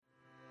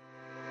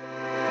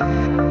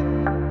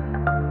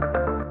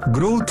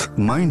Growth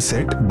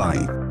mindset bye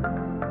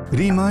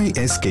रीमाई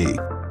SK.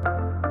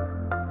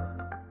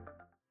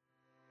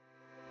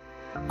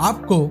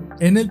 आपको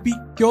NLP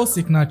क्यों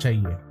सीखना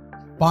चाहिए?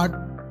 पार्ट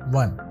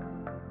 1।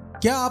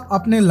 क्या आप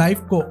अपने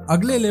लाइफ को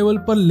अगले लेवल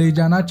पर ले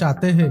जाना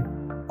चाहते हैं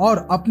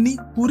और अपनी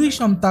पूरी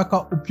क्षमता का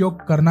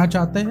उपयोग करना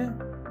चाहते हैं?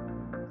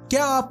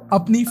 क्या आप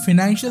अपनी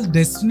फाइनेंशियल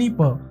डेस्टिनी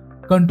पर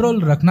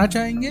कंट्रोल रखना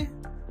चाहेंगे?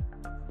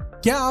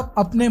 क्या आप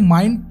अपने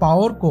माइंड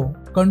पावर को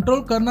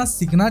कंट्रोल करना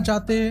सीखना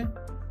चाहते हैं?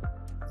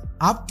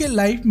 आपके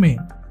लाइफ में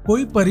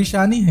कोई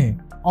परेशानी है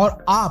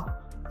और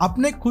आप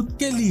अपने खुद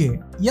के लिए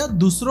या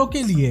दूसरों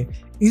के लिए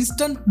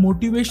इंस्टेंट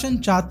मोटिवेशन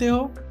चाहते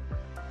हो?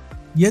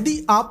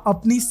 यदि आप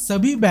अपनी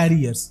सभी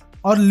बैरियर्स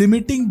और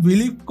लिमिटिंग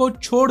बिलीफ को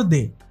छोड़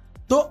दें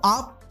तो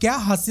आप क्या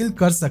हासिल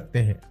कर सकते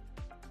हैं?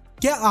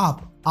 क्या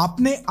आप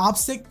अपने आप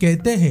से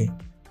कहते हैं,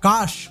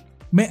 काश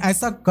मैं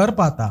ऐसा कर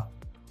पाता,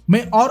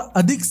 मैं और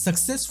अधिक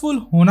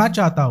सक्सेसफुल होना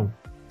चाहता हूं?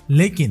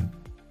 लेकिन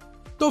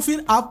तो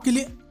फिर आपके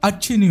लिए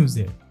अच्छी न्यूज़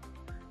है।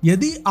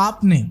 यदि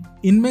आपने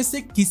इनमें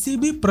से किसी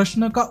भी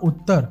प्रश्न का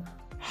उत्तर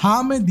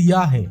हाँ में दिया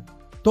है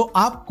तो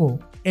आपको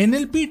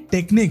एनएलपी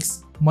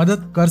टेक्निक्स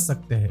मदद कर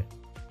सकते हैं।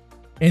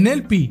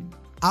 एनएलपी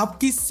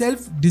आपकी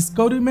सेल्फ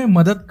डिस्कवरी में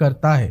मदद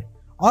करता है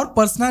और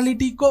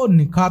पर्सनालिटी को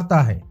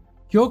निखारता है,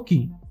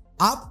 क्योंकि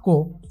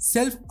आपको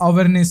सेल्फ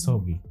अवेयरनेस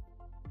होगी।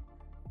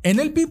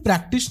 एनएलपी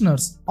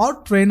प्रैक्टिशनर्स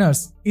और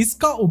ट्रेनर्स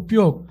इसका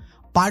उपयोग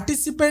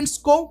पार्टिसिपेंट्स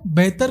को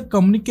बेहतर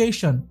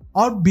कम्युनिकेशन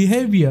और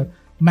बिहेवियर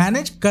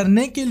मैनेज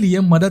करने के लिए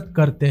मदद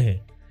करते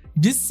हैं,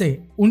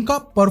 जिससे उनका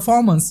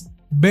परफॉर्मेंस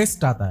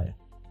बेस्ट आता है।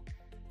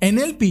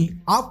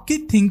 एनएलपी आपकी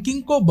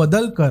थिंकिंग को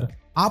बदलकर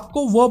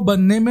आपको वो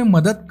बनने में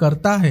मदद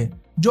करता है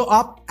जो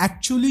आप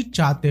एक्चुअली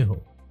चाहते हो।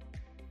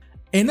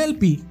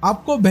 एनएलपी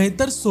आपको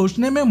बेहतर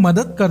सोचने में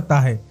मदद करता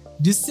है,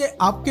 जिससे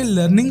आपके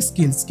लर्निंग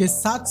स्किल्स के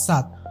साथ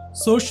साथ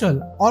सोशल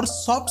और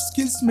सॉफ्ट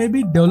स्किल्स में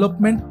भी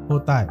डेवलपमेंट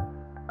होता है।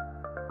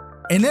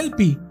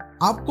 एनएलपी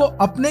आपको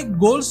अपने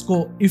गोल्स को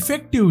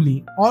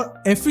इफेक्टिवली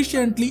और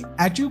एफिशिएंटली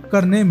अचीव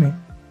करने में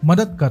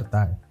मदद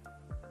करता है।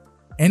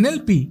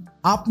 एनएलपी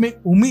आप में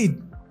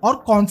उम्मीद और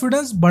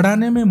कॉन्फिडेंस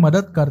बढ़ाने में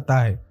मदद करता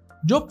है,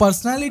 जो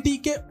पर्सनालिटी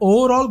के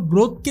ओवरऑल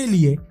ग्रोथ के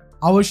लिए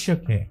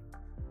आवश्यक है।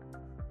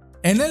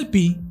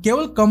 एनएलपी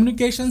केवल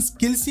कम्युनिकेशन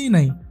स्किल्स ही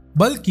नहीं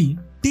बल्कि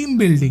टीम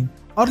बिल्डिंग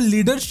और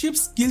लीडरशिप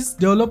स्किल्स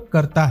डेवलप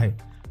करता है,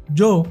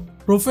 जो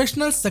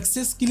प्रोफेशनल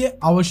सक्सेस के लिए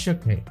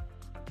आवश्यक है।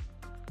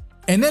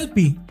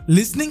 एनएलपी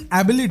लिसनिंग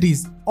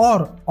एबिलिटीज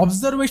और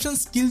ऑब्जर्वेशन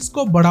स्किल्स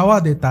को बढ़ावा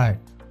देता है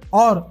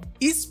और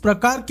इस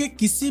प्रकार के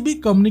किसी भी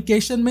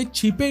कम्युनिकेशन में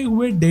छिपे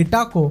हुए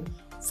डेटा को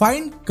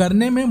फाइंड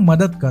करने में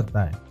मदद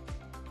करता है।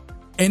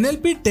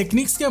 एनएलपी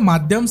टेक्निक्स के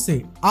माध्यम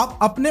से आप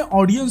अपने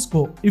ऑडियंस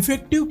को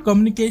इफेक्टिव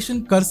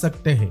कम्युनिकेशन कर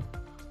सकते हैं,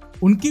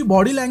 उनकी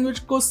बॉडी लैंग्वेज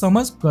को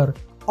समझकर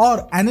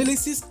और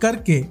एनालिसिस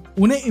करके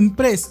उन्हें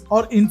इम्प्रेस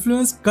और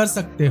इन्फ्लुएंस कर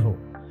सकते हो।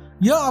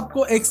 यह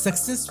आपको एक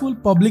सक्सेसफुल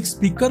पब्लिक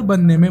स्पीकर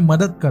बनने में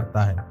मदद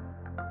करता है।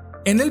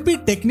 एनएलपी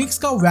टेक्निक्स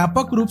का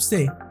व्यापक रूप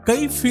से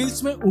कई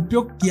फील्ड्स में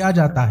उपयोग किया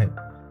जाता है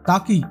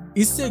ताकि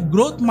इससे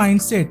ग्रोथ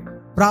माइंडसेट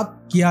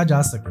प्राप्त किया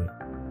जा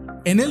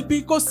सके।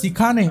 एनएलपी को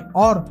सिखाने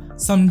और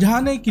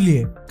समझाने के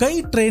लिए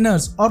कई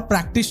ट्रेनर्स और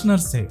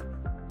प्रैक्टिशनर्स हैं।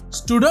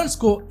 स्टूडेंट्स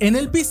को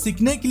एनएलपी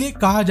सीखने के लिए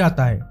कहा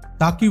जाता है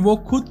ताकि वो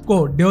खुद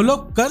को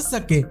डेवलप कर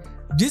सके,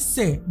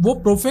 जिससे वो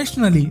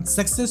प्रोफेशनली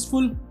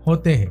सक्सेसफुल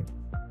होते हैं।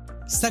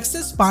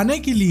 सक्सेस पाने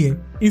के लिए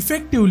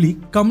इफेक्टिवली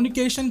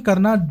कम्युनिकेशन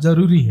करना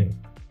जरूरी है।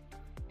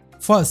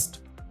 फर्स्ट,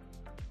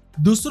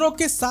 दूसरों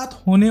के साथ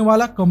होने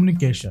वाला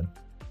कम्युनिकेशन,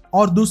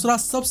 और दूसरा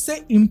सबसे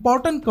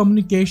इंपॉर्टेंट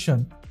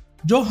कम्युनिकेशन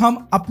जो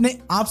हम अपने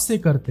आप से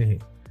करते हैं,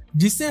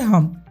 जिसे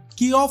हम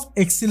की ऑफ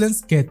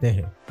एक्सीलेंस कहते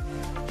हैं।